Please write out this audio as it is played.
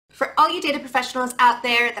For all you data professionals out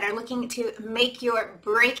there that are looking to make your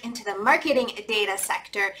break into the marketing data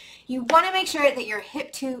sector, you want to make sure that you're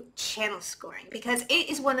hip to channel scoring because it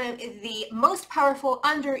is one of the most powerful,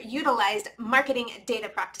 underutilized marketing data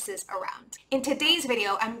practices around. In today's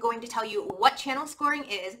video, I'm going to tell you what channel scoring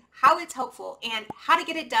is, how it's helpful, and how to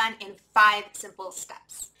get it done in 5 simple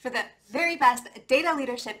steps. For the very best data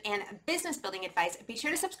leadership and business building advice, be sure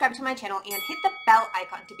to subscribe to my channel and hit the bell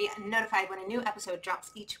icon to be notified when a new episode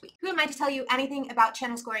drops each week. Who am I to tell you anything about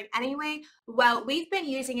channel scoring anyway? Well, we've been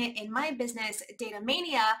using it in my business, Data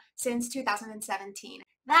Mania, since 2017.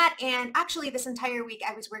 That and actually this entire week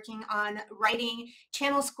I was working on writing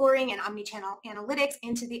channel scoring and omnichannel analytics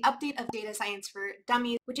into the update of Data Science for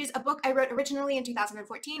Dummies, which is a book I wrote originally in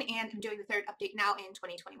 2014 and I'm doing the 3rd update now in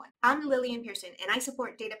 2021. I'm Lillian Pierson and I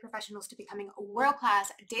support data professionals to becoming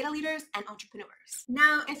world-class data leaders and entrepreneurs.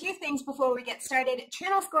 Now, a few things before we get started.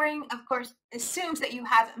 Channel scoring, of course, assumes that you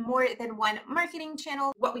have more than one marketing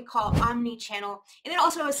channel, what we call omni-channel, and it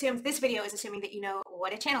also assumes, this video is assuming that you know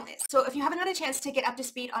what a channel is. So if you haven't had a chance to get up to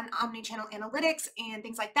speed on omni-channel analytics and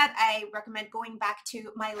things like that, I recommend going back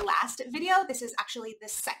to my last video. This is actually the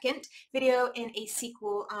 2nd video in a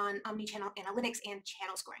sequel on omni-channel analytics and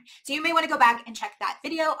channel scoring. So you may want to go back and check that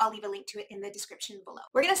video. I'll leave a link to it in the description below.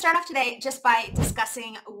 We're going to start off today just by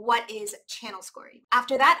discussing what is channel scoring.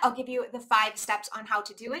 After that, I'll give you the 5 steps on how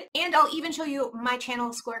to do it, and I'll even show you my channel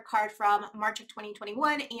scorecard from March of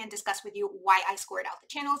 2021 and discuss with you why I scored out the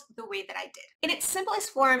channels the way that I did. In its simplest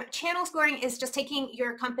form, channel scoring is just taking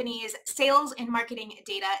your company's sales and marketing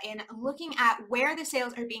data and looking at where the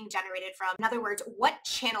sales are being generated from. In other words, what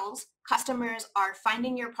channels customers are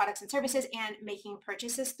finding your products and services and making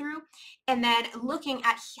purchases through, and then looking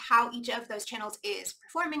at how each of those channels is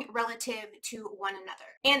performing relative to one another.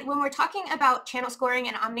 And when we're talking about channel scoring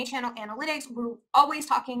and omni-channel analytics, we're always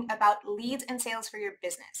talking about leads and sales for your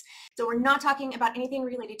business. So we're not talking about anything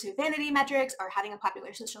related to vanity metrics or having a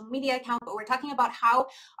popular social media account, but we're talking about how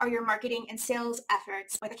are your marketing and sales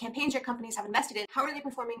efforts, or the campaigns your companies have invested in, how are they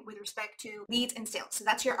performing with respect to leads and sales? So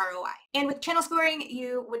that's your ROI. And with channel scoring,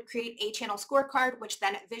 you would create a channel scorecard, which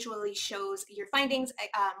then visually shows your findings,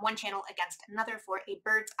 one channel against another for a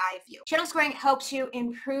bird's eye view. Channel scoring helps you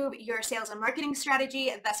improve your sales and marketing strategy,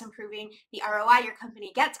 thus improving the ROI your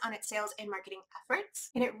company gets on its sales and marketing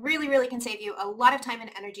efforts. And it really can save you a lot of time and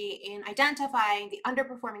energy in identifying the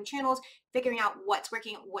underperforming channels, figuring out what's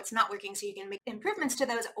working, what's not working, so you can make improvements to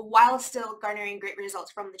those while still garnering great results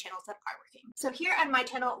from the channels that are working. So here on my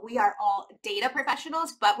channel, we are all data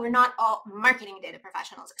professionals, but we're not all marketing data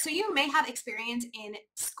professionals. So you may have experience in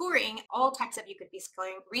scoring all types of, you could be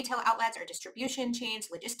scoring retail outlets or distribution chains,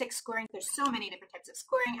 logistics scoring. There's so many different types of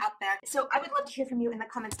scoring out there. So I would love to hear from you in the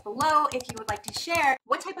comments below if you would like to share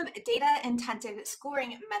what type of data intensive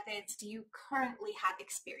scoring methods do you currently have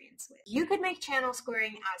experience with. You could make channel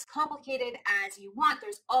scoring as complicated as you want.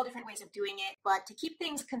 There's all different ways of doing it, but to keep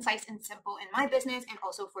things concise and simple in my business and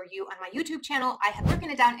also for you on my YouTube channel, I have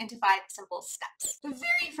broken it down into 5 simple steps. The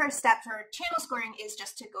very first step for channel scoring is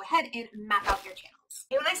just to go ahead and map out your channels.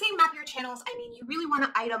 And when I say map your channels, I mean you really want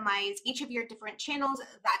to itemize each of your different channels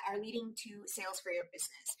that are leading to sales for your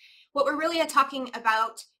business. What we're really talking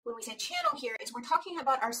about when we say channel here is we're talking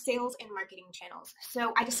about our sales and marketing channels.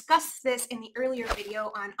 So I discussed this in the earlier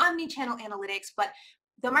video on omni-channel analytics, but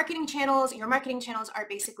the marketing channels, your marketing channels are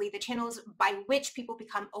basically the channels by which people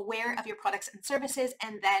become aware of your products and services,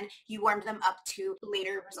 and then you warm them up to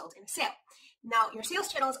later result in a sale. Now, your sales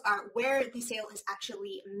channels are where the sale is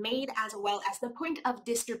actually made, as well as the point of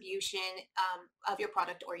distribution of your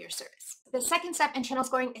product or your service. The second step in channel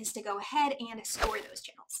scoring is to go ahead and score those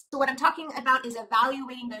channels. So what I'm talking about is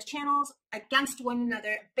evaluating those channels against one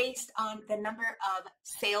another based on the number of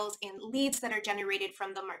sales and leads that are generated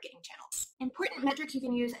from the marketing channels. Important metrics you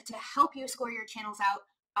can use to help you score your channels out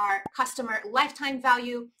are customer lifetime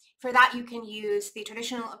value. For that, you can use the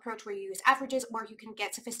traditional approach where you use averages, or you can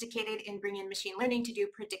get sophisticated and bring in machine learning to do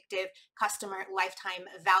predictive customer lifetime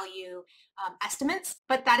value estimates.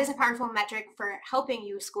 But that is a powerful metric for helping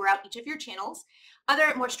you score out each of your channels.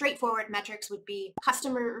 Other more straightforward metrics would be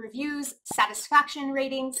customer reviews, satisfaction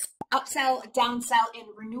ratings, upsell, downsell, and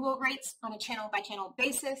renewal rates on a channel-by-channel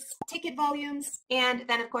basis, ticket volumes, and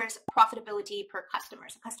then, of course, profitability per customer.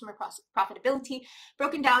 So customer profitability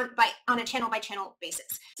broken down on a channel-by-channel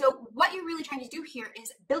basis. So what you're really trying to do here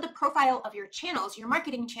is build a profile of your channels, your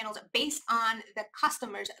marketing channels, based on the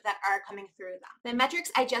customers that are coming through them. The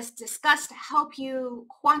metrics I just discussed help you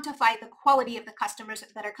quantify the quality of the customers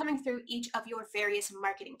that are coming through each of your various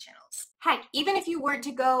marketing channels. Heck, even if you were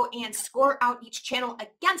to go and score out each channel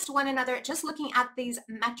against one one another, just looking at these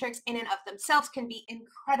metrics in and of themselves can be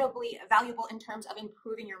incredibly valuable in terms of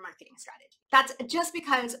improving your marketing strategy. That's just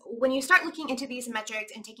because when you start looking into these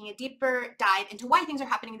metrics and taking a deeper dive into why things are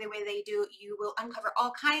happening the way they do, you will uncover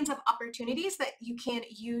all kinds of opportunities that you can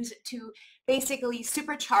use to basically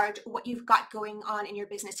supercharge what you've got going on in your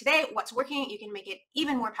business today, what's working. You can make it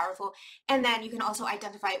even more powerful. And then you can also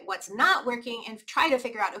identify what's not working and try to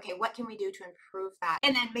figure out, okay, what can we do to improve that?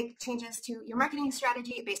 And then make changes to your marketing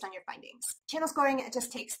strategy based on your findings. Channel scoring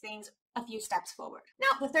just takes things a few steps forward.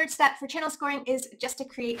 Now, the third step for channel scoring is just to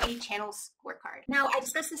create a channel scorecard. Now, I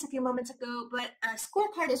discussed this a few moments ago, but a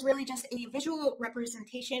scorecard is really just a visual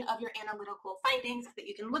representation of your analytical findings that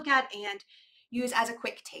you can look at and use as a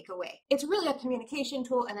quick takeaway. It's really a communication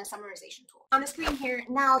tool and a summarization tool. On the screen here,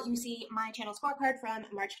 now you see my channel scorecard from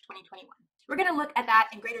March 2021. We're going to look at that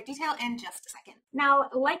in greater detail in just a second. Now,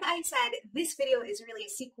 like I said, this video is really a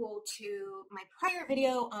sequel to my prior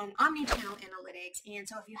video on omni-channel analytics. And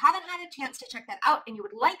so if you haven't had a chance to check that out and you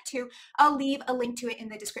would like to, I'll leave a link to it in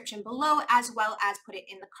the description below, as well as put it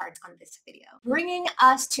in the cards on this video. Bringing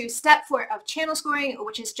us to step 4 of channel scoring,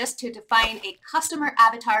 which is just to define a customer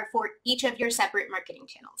avatar for each of your separate marketing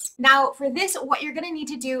channels. Now, for this, what you're going to need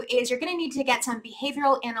to do is you're going to need to get some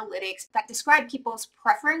behavioral analytics that describe people's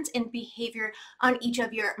preference and behavior on each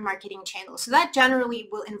of your marketing channels. So that generally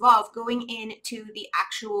will involve going into the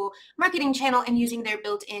actual marketing channel and using their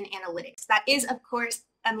built-in analytics. That is, of course,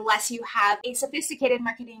 unless you have a sophisticated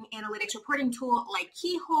marketing analytics reporting tool like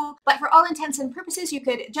Keyhole. But for all intents and purposes, you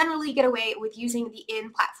could generally get away with using the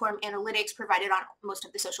in-platform analytics provided on most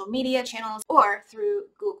of the social media channels or through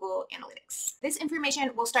Google Analytics. This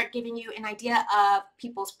information will start giving you an idea of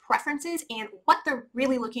people's preferences and what they're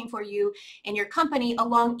really looking for you and your company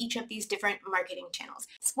along each of these different marketing channels.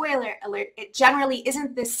 Spoiler alert, it generally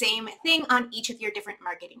isn't the same thing on each of your different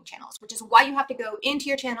marketing channels, which is why you have to go into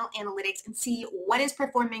your channel analytics and see what is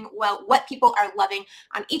performing well, what people are loving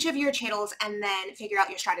on each of your channels, and then figure out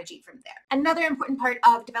your strategy from there. Another important part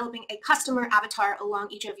of developing a customer avatar along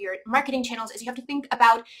each of your marketing channels is you have to think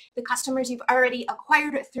about the customers you've already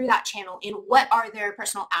acquired through that channel and what are their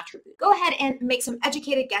personal attributes. Go ahead and make some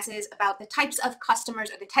educated guesses about the types of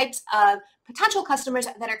customers or the types of potential customers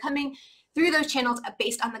that are coming through those channels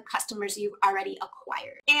based on the customers you've already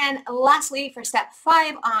acquired. And lastly, for step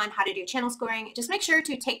 5 on how to do channel scoring, just make sure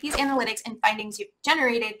to take these analytics and findings you've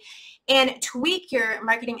generated and tweak your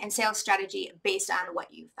marketing and sales strategy based on what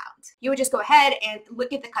you found. You would just go ahead and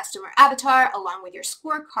look at the customer avatar along with your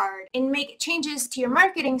scorecard and make changes to your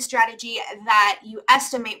marketing strategy that you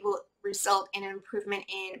estimate will result in an improvement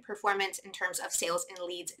in performance in terms of sales and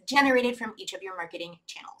leads generated from each of your marketing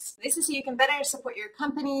channels. This is so you can better support your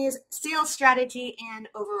company's sales strategy and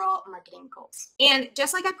overall marketing goals. And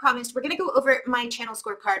just like I promised, we're going to go over my channel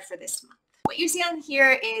scorecard for this month. What you see on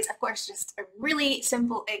here is, of course, just a really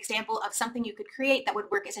simple example of something you could create that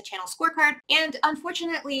would work as a channel scorecard. And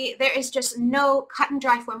unfortunately, there is just no cut and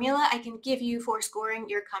dry formula I can give you for scoring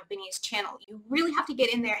your company's channel. You really have to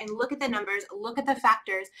get in there and look at the numbers, look at the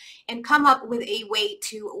factors, and come up with a way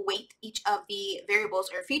to weight each of the variables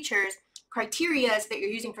or features, criteria that you're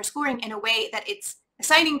using for scoring in a way that it's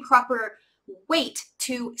assigning proper weight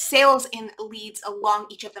to sales and leads along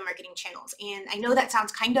each of the marketing channels. And I know that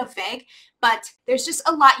sounds kind of vague, but there's just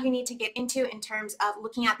a lot you need to get into in terms of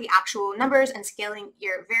looking at the actual numbers and scaling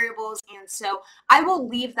your variables. And so I will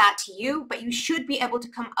leave that to you, but you should be able to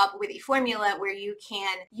come up with a formula where you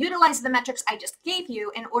can utilize the metrics I just gave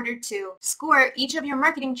you in order to score each of your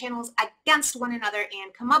marketing channels against one another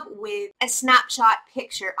and come up with a snapshot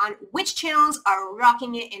picture on which channels are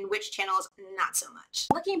rocking it and which channels not so much.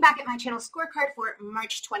 Looking back at my channel scorecard for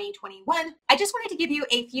March 2021, I just wanted to give you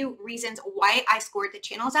a few reasons why I scored the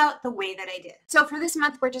channels out the way that I did. So for this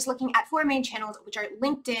month, we're just looking at 4 main channels, which are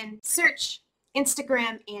LinkedIn, Search,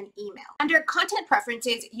 Instagram, and email. Under content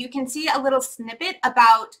preferences, you can see a little snippet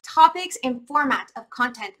about topics and format of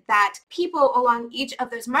content that people along each of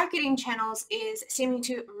those marketing channels is seeming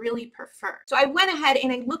to really prefer. So I went ahead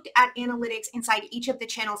and I looked at analytics inside each of the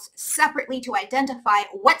channels separately to identify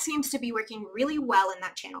what seems to be working really well in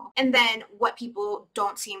that channel and then what people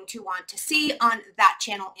don't seem to want to see on that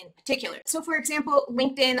channel in particular. So for example,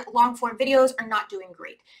 LinkedIn long form videos are not doing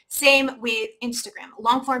great. Same with Instagram.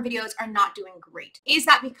 Long form videos are not doing great. Is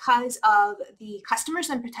that because of the customers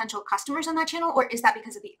and potential customers on that channel, or is that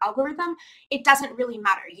because of the algorithm? It doesn't really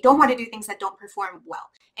matter. You don't want to do things that don't perform well.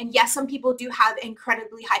 And yes, some people do have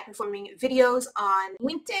incredibly high performing videos on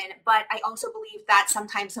LinkedIn, but I also believe that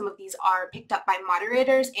sometimes some of these are picked up by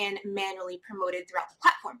moderators and manually promoted throughout the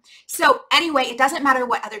platform. So anyway, it doesn't matter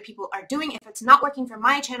what other people are doing. If it's not working for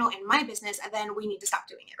my channel and my business, then we need to stop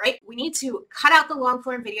doing it, right? We need to cut out the long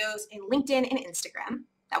form videos in LinkedIn and Instagram.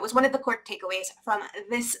 That was one of the core takeaways from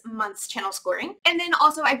this month's channel scoring. And then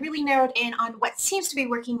also I really narrowed in on what seems to be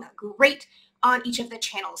working great on each of the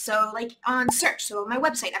channels. So like on search, so on my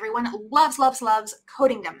website, everyone loves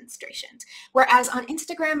coding demonstrations. Whereas on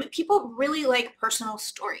Instagram, people really like personal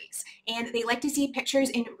stories and they like to see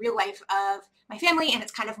pictures in real life of my family, and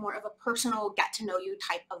it's kind of more of a personal get to know you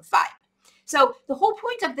type of vibe. So the whole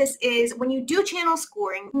point of this is when you do channel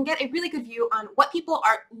scoring, you can get a really good view on what people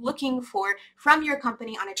are looking for from your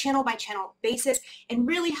company on a channel by channel basis and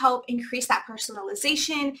really help increase that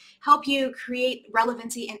personalization, help you create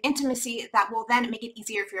relevancy and intimacy that will then make it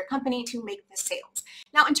easier for your company to make the sales.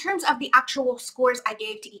 Now, in terms of the actual scores I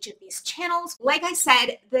gave to each of these channels, like I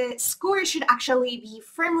said, the scores should actually be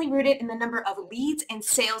firmly rooted in the number of leads and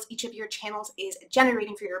sales each of your channels is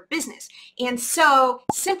generating for your business. And so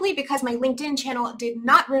simply because my LinkedIn channel did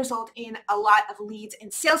not result in a lot of leads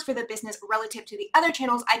and sales for the business relative to the other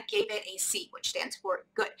channels, I gave it a C, which stands for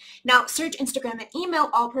good. Now, search, Instagram, and email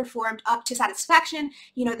all performed up to satisfaction,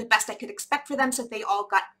 the best I could expect for them, so they all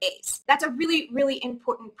got A's. That's a really, really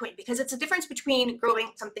important point because it's a difference between growing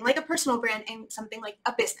something like a personal brand and something like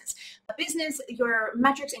a business. A business, your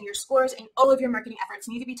metrics and your scores and all of your marketing efforts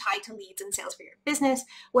need to be tied to leads and sales for your business,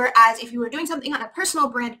 whereas if you were doing something on a personal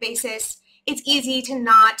brand basis, it's easy to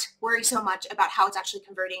not worry so much about how it's actually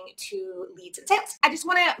converting to leads and sales. I just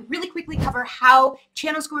want to really quickly cover how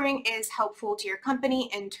channel scoring is helpful to your company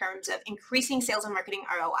in terms of increasing sales and marketing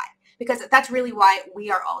ROI, because that's really why we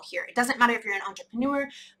are all here. It doesn't matter if you're an entrepreneur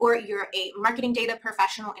or you're a marketing data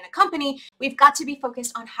professional in a company, we've got to be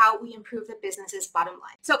focused on how we improve the business's bottom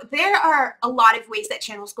line. So there are a lot of ways that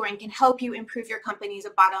channel scoring can help you improve your company's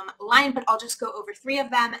bottom line, but I'll just go over 3 of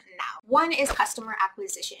them now. One is customer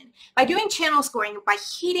acquisition. By doing channel scoring, by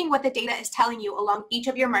heeding what the data is telling you along each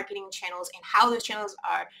of your marketing channels and how those channels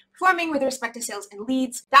are performing with respect to sales and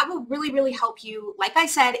leads, that will really, really help you, like I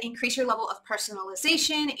said, increase your level of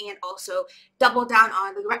personalization and also double down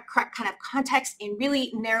on the correct kind of context and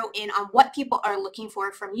really narrow in on what people are looking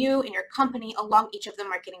for from you and your company along each of the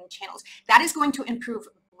marketing channels. That is going to improve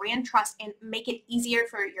brand trust and make it easier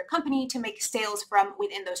for your company to make sales from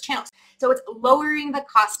within those channels. So it's lowering the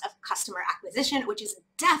cost of customer acquisition, which is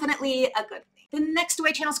definitely a good thing. The next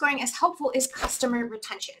way channel scoring is helpful is customer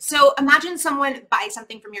retention. So imagine someone buys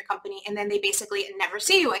something from your company and then they basically never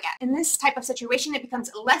see you again. In this type of situation, it becomes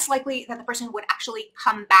less likely that the person would actually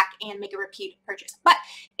come back and make a repeat purchase. But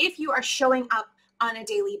if you are showing up on a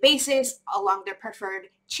daily basis along their preferred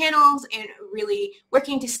channels and really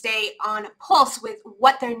working to stay on pulse with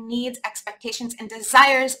what their needs, expectations, and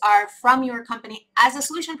desires are from your company as a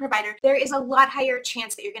solution provider, there is a lot higher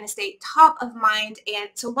chance that you're going to stay top of mind.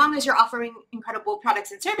 And so long as you're offering incredible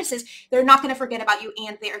products and services, they're not going to forget about you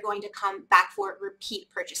and they are going to come back for repeat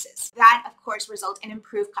purchases. That, of course, results in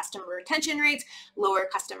improved customer retention rates, lower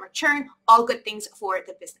customer churn, all good things for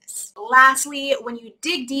the business. Lastly, when you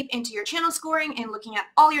dig deep into your channel scoring and looking at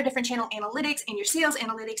all your different channel analytics and your sales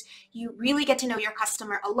analytics, you really get to know your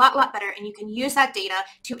customer a lot better, and you can use that data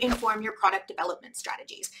to inform your product development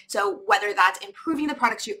strategies. So whether that's improving the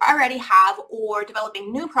products you already have or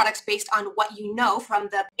developing new products based on what you know from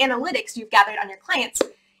the analytics you've gathered on your clients,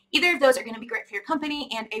 either of those are going to be great for your company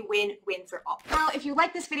and a win-win for all. Now, if you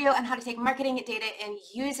like this video on how to take marketing data and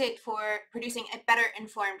use it for producing a better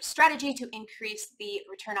informed strategy to increase the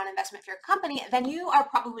return on investment for your company, then you are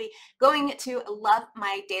probably going to love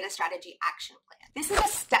my data strategy action plan. This is a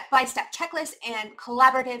step-by-step checklist and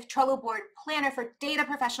collaborative Trello board planner for data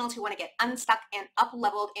professionals who want to get unstuck and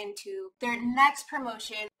up-leveled into their next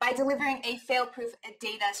promotion by delivering a fail-proof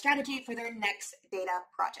data strategy for their next data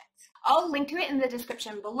project. I'll link to it in the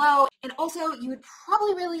description below. And also, you would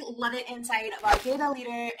probably really love it inside of our data leader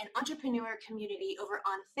and entrepreneur community over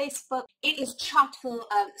on Facebook. It is chock full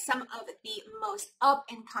of some of the most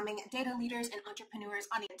up-and-coming data leaders and entrepreneurs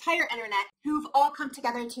on the entire internet who've all come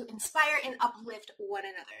together to inspire and uplift one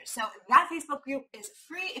another. So that Facebook group is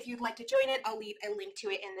free. If you'd like to join it, I'll leave a link to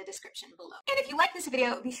it in the description below. And if you like this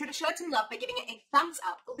video, be sure to show it some love by giving it a thumbs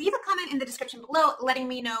up. Leave a comment in the description below letting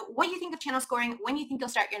me know what you think of channel scoring, when you think you'll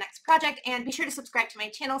start your next project, and be sure to subscribe to my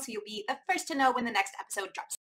channel so you'll be the first to know when the next episode drops.